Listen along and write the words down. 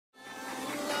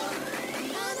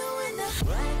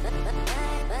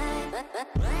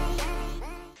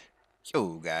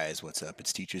Yo guys, what's up?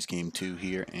 It's Teachers Game 2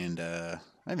 here, and I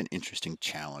have an interesting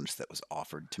challenge that was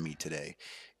offered to me today.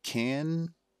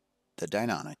 Can the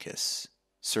Deinonychus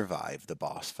survive the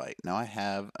boss fight? Now I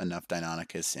have enough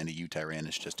Deinonychus and a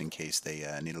U-Tyrannus just in case they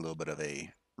need a little bit of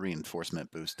a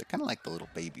reinforcement boost. They're kind of like the little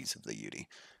babies of the Uti.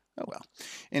 Oh well.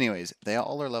 Anyways, they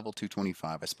all are level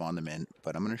 225. I spawned them in,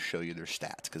 but I'm going to show you their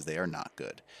stats because they are not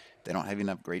good. They don't have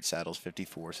enough great saddles,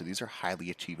 54, so these are highly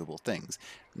achievable things.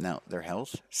 Now, their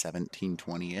health,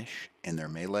 1720-ish, and their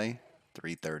melee,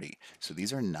 330. So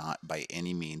these are not by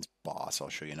any means boss. I'll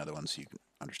show you another one so you can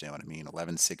understand what I mean.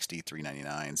 1160,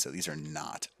 399, so these are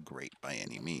not great by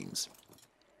any means.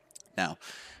 Now,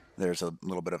 there's a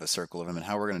little bit of a circle of them, and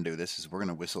how we're going to do this is we're going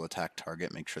to whistle attack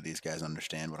target, make sure these guys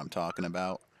understand what I'm talking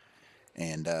about.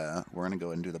 And we're going to go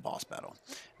ahead and do the boss battle.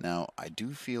 Now, I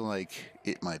do feel like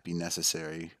it might be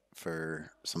necessary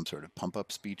for some sort of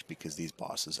pump-up speech because these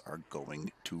bosses are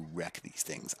going to wreck these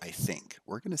things, I think.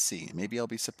 We're going to see. Maybe I'll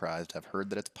be surprised. I've heard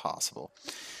that it's possible,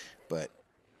 but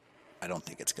I don't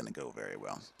think it's going to go very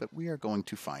well. But we are going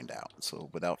to find out. So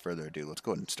without further ado, let's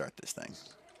go ahead and start this thing.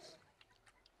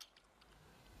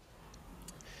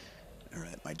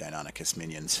 Alright, my Deinonychus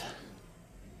minions.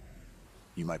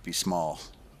 You might be small,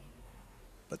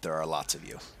 but there are lots of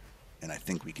you, and I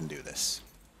think we can do this.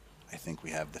 I think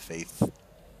we have the faith.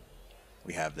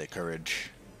 We have the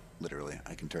courage. Literally,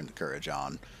 I can turn the courage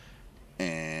on,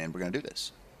 and we're going to do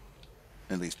this.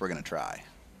 At least we're going to try.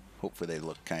 Hopefully they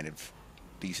look kind of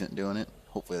decent doing it.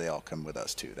 Hopefully they all come with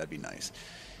us too. That'd be nice.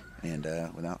 And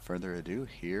without further ado,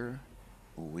 here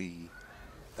we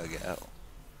go.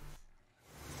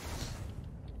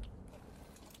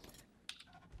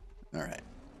 Alright,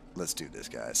 let's do this,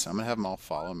 guys. So I'm going to have them all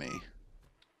follow me.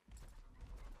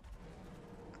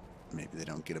 Maybe they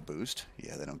don't get a boost.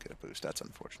 Yeah, they don't get a boost. That's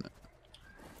unfortunate.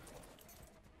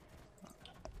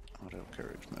 Auto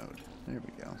courage mode. There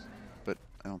we go. But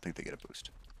I don't think they get a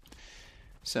boost.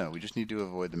 So we just need to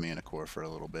avoid the mana core for a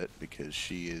little bit because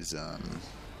she is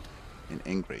an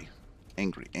angry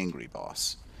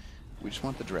boss. We just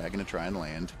want the dragon to try and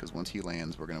land because once he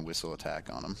lands, we're going to whistle attack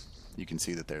on him. You can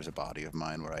see that there's a body of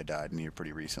mine where I died near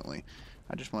pretty recently.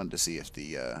 I just wanted to see if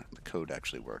the code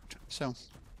actually worked. So,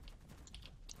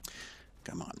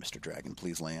 come on, Mr. Dragon,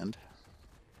 please land.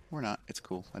 Or not. It's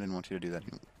cool. I didn't want you to do that.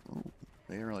 Ooh,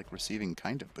 they are like receiving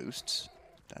kind of boosts.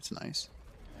 That's nice.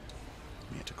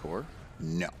 Manticore?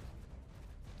 No.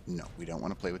 No, we don't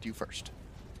want to play with you first.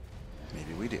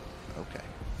 Maybe we do. Okay.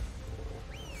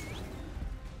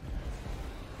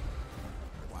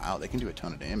 Wow, they can do a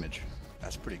ton of damage.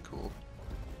 That's pretty cool.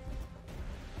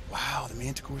 Wow, the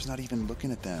Manticore's not even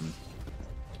looking at them.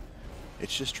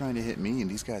 It's just trying to hit me,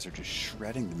 and these guys are just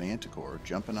shredding the Manticore,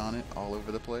 jumping on it all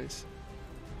over the place.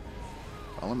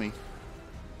 Follow me.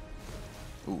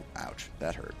 Ooh, ouch.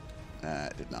 That hurt.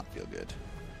 That did not feel good.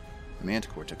 The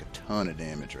Manticore took a ton of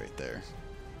damage right there.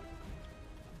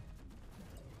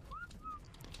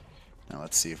 Now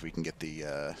let's see if we can get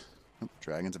the... Oh,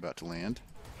 dragon's about to land.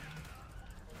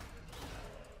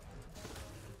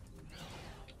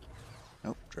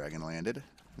 Oh, dragon landed.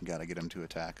 We gotta get him to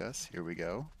attack us. Here we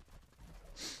go.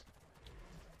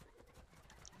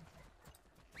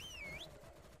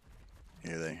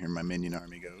 Here my minion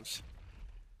army goes.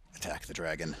 Attack the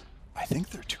dragon. I think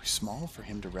they're too small for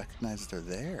him to recognize they're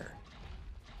there.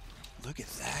 Look at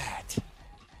that.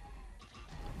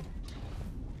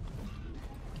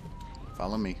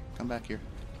 Follow me. Come back here.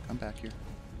 Come back here.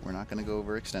 We're not gonna go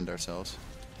overextend ourselves.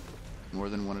 More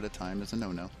than one at a time is a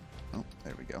no-no. Oh,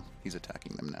 there we go. He's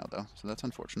attacking them now, though, so that's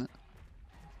unfortunate.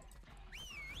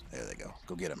 There they go.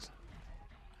 Go get him.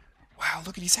 Wow,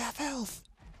 look at he's half health!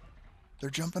 They're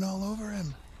jumping all over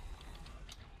him.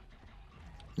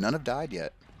 None have died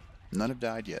yet. None have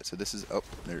died yet, so this is... Oh,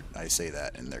 there, I say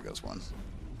that, and there goes one.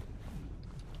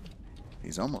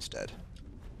 He's almost dead.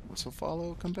 Whistle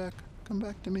follow. Come back. Come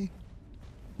back to me.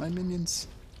 My minions.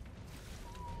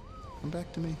 Come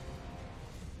back to me.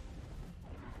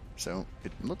 So,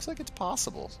 it looks like it's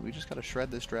possible. We just gotta shred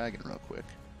this dragon real quick.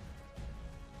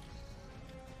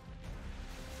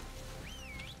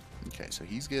 Okay, so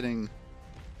he's getting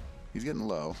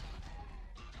low.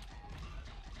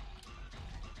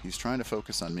 He's trying to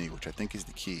focus on me, which I think is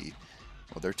the key.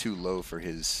 Well, they're too low for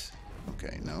his...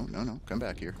 Okay, no. Come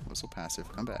back here. Whistle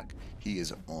passive. Come back. He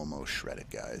is almost shredded,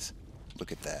 guys.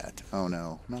 Look at that. Oh,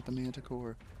 no. Not the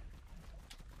Manticore.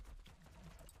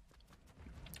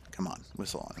 Come on.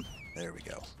 Whistle on him. There we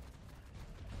go.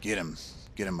 Get him.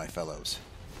 Get him, my fellows.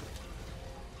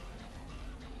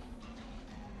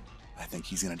 I think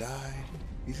he's gonna die.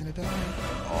 He's gonna die.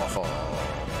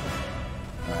 Oh.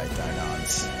 Alright,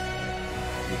 Deinons.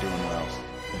 You're doing well.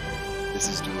 This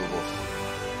is doable.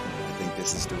 I think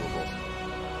this is doable.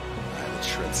 Alright, let's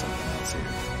shred something else here.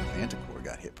 Manticore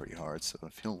got hit pretty hard, so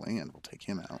if he'll land, we'll take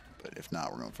him out. But if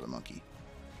not, we're going for the monkey.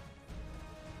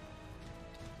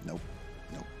 Nope.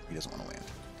 Nope. He doesn't want to land.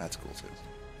 That's cool, too.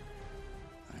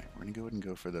 Alright, we're going to go ahead and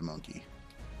go for the monkey.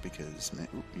 Because, man,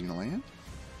 ooh, you going to land?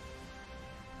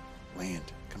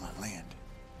 Land. Come on, land.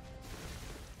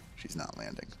 She's not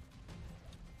landing.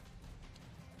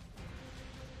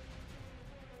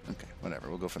 Okay, whatever.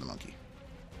 We'll go for the monkey.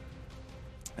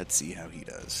 Let's see how he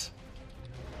does.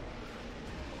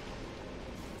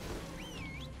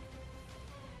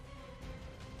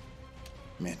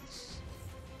 Man.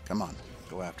 Come on.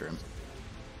 Go after him.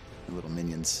 The little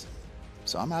minions.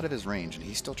 So I'm out of his range, and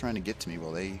he's still trying to get to me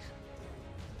while they...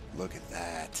 Look at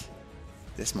that.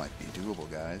 This might be doable,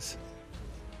 guys.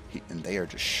 And they are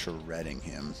just shredding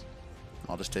him.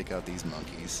 I'll just take out these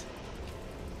monkeys.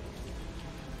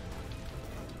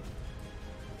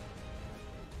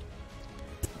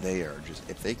 They are just...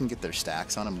 If they can get their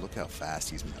stacks on him, look how fast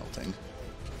he's melting.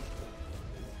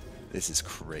 This is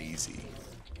crazy.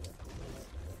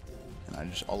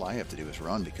 And all I have to do is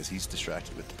run because he's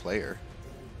distracted with the player.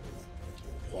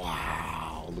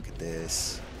 Wow, look at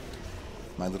this.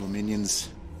 My little minions,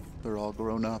 they're all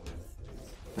grown up.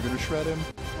 They're gonna shred him.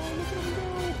 Oh, look at him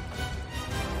go.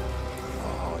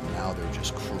 Oh, and now they're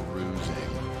just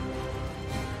cruising.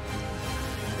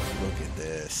 Look at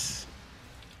this.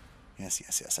 Yes,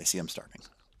 yes, yes, I see I'm starting.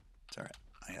 It's alright,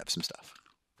 I have some stuff.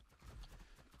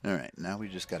 Alright, now we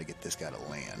just gotta get this guy to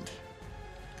land.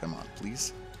 Come on,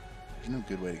 please. There's no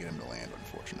good way to get him to land,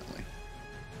 unfortunately.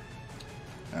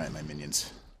 Alright, my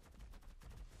minions.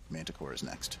 Manticore is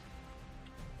next.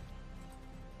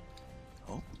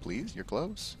 Oh, please, you're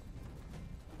close.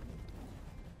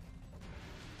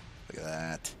 Look at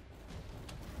that.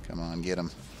 Come on, get him.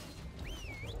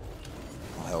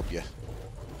 I'll help you.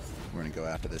 We're gonna go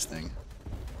after this thing.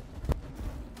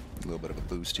 A little bit of a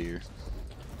boost here.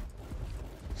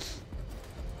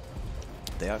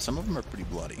 Some of them are pretty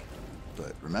bloody.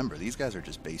 But remember, these guys are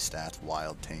just base stats,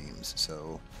 wild tames,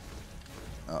 so...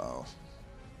 Uh-oh.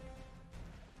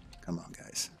 Come on,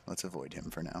 guys. Let's avoid him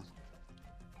for now.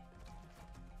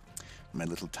 My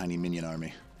little tiny minion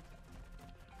army.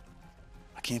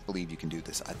 I can't believe you can do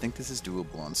this. I think this is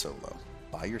doable on solo.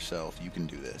 By yourself, you can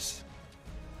do this.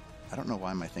 I don't know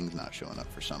why my thing's not showing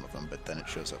up for some of them, but then it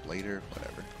shows up later,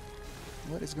 whatever.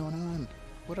 What is going on?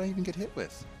 What did I even get hit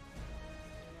with?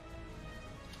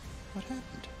 What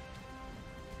happened?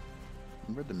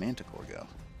 Where'd the Manticore go?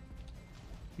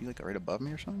 You like right above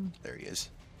me or something? There he is.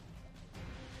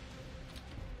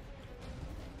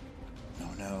 No,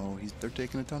 no, they're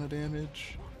taking a ton of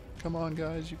damage. Come on,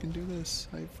 guys, you can do this.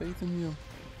 I have faith in you.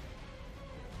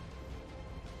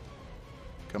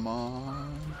 Come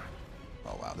on.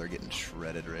 Oh, wow, they're getting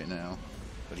shredded right now.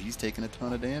 But he's taking a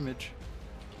ton of damage.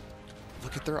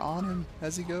 Look at, they're on him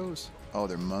as he goes. Oh,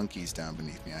 they're monkeys down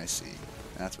beneath me, I see.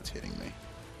 That's what's hitting me.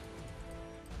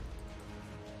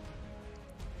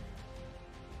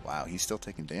 Wow, he's still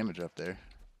taking damage up there.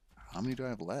 How many do I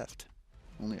have left?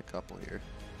 Only a couple here.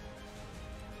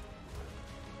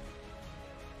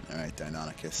 Alright,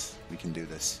 Deinonychus, we can do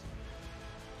this.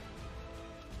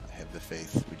 I have the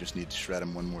faith. We just need to shred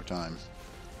him one more time.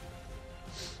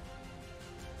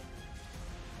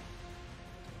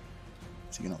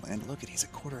 Is he gonna land? Look at, he's a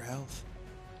quarter health.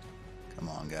 Come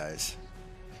on, guys.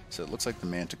 So it looks like the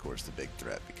Manticore's the big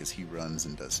threat because he runs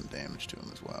and does some damage to him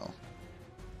as well.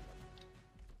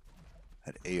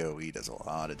 That AoE does a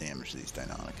lot of damage to these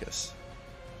Deinonychus.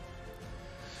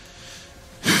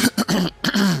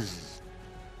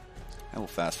 I will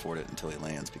fast forward it until he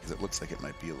lands because it looks like it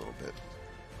might be a little bit.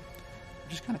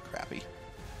 Which is kind of crappy.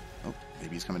 Oh,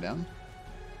 maybe he's coming down?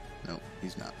 No,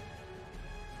 he's not.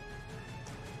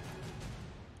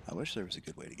 I wish there was a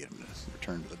good way to get him to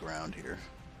return to the ground here.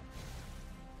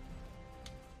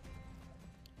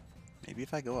 Maybe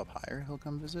if I go up higher, he'll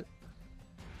come visit?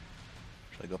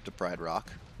 Should I go up to Pride Rock?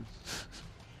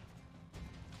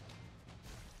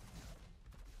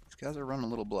 These guys are running a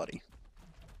little bloody.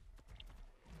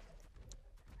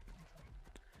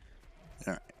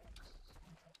 Alright.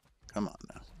 Come on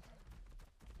now.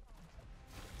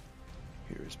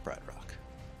 Here's Pride Rock.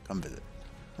 Come visit.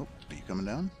 Oh, are you coming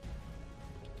down?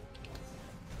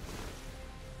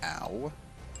 Ow.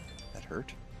 That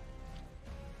hurt.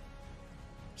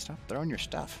 Stop throwing your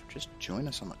stuff. Just join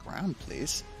us on the ground,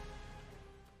 please.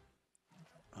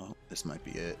 Oh, this might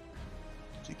be it.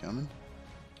 Is he coming?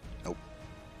 Nope.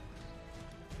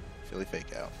 Philly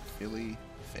fake out. Philly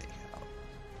fake out.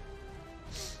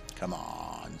 Come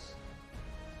on.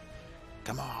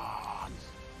 Come on.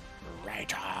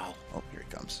 Rachel. Oh, here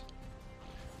he comes.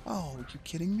 Oh, are you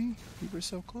kidding me? We were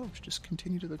so close. Just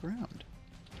continue to the ground.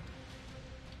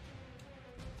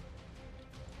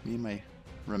 Me and my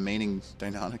remaining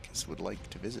Deinonychus would like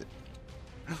to visit.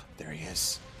 There he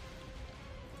is.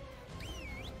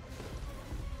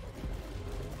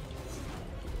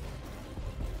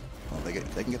 Well, they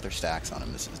can get their stacks on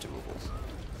him. This is doable.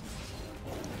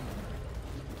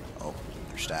 Oh,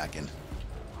 they're stacking.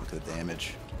 Look at the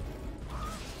damage.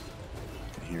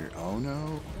 Can hear. Oh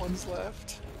no, one's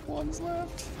left. One's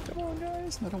left. Come on,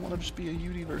 guys. I don't want to just be a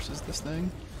Yudi versus this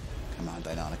thing. Come on,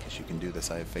 Deinonychus, you can do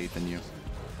this. I have faith in you.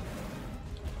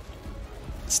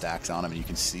 Stacks on him, and you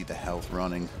can see the health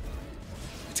running.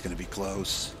 It's going to be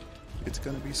close. It's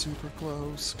going to be super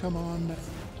close. Come on now.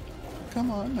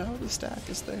 Come on now. The stack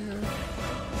is there.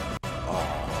 Oh.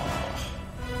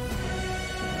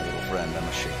 My little friend, I'm going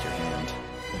to shake your hand.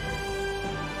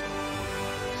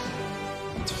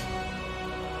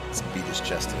 Let's beat his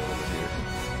chest a little bit here.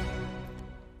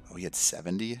 Oh, he had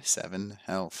 77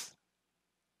 health.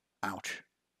 Ouch.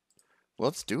 Well,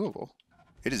 it's doable.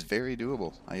 It is very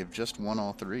doable. I have just won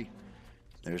all three.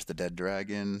 There's the dead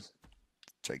dragon,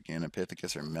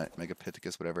 Gigantopithecus or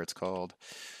Megapithecus, whatever it's called.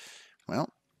 Well,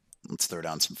 let's throw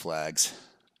down some flags.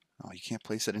 Oh, you can't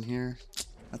place it in here?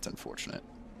 That's unfortunate.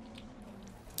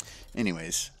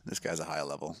 Anyways, this guy's a high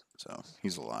level, so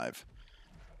he's alive.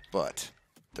 But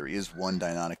there is one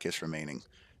Deinonychus remaining.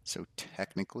 So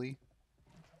technically,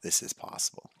 this is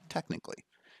possible. Technically.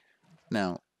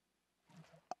 Now,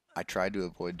 I tried to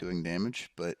avoid doing damage,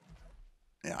 but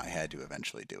yeah, I had to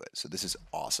eventually do it. So this is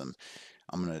awesome.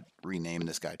 I'm going to rename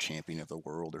this guy Champion of the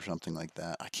World or something like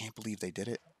that. I can't believe they did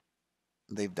it.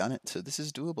 They've done it. So this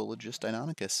is doable with just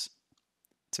Deinonychus.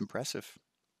 It's impressive.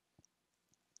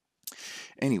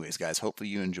 Anyways, guys, hopefully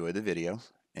you enjoyed the video.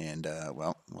 And,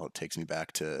 well, it takes me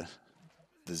back to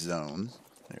the zone.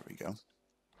 There we go.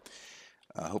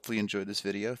 Hopefully you enjoyed this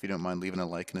video. If you don't mind leaving a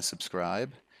like and a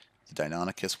subscribe.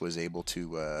 Deinonychus was able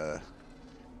to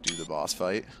do the boss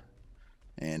fight,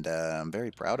 and I'm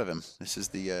very proud of him. This is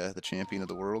the champion of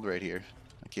the world right here.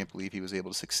 I can't believe he was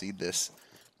able to succeed this.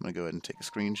 I'm gonna go ahead and take a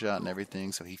screenshot and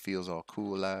everything so he feels all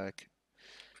cool like.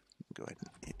 Go ahead and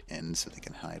hit end so they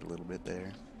can hide a little bit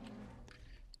there.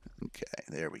 Okay,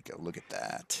 there we go. Look at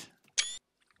that.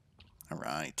 All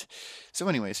right. So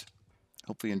anyways,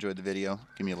 hopefully you enjoyed the video.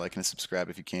 Give me a like and a subscribe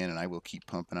if you can, and I will keep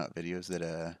pumping out videos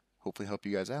that hopefully help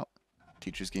you guys out.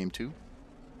 Teachers Game 2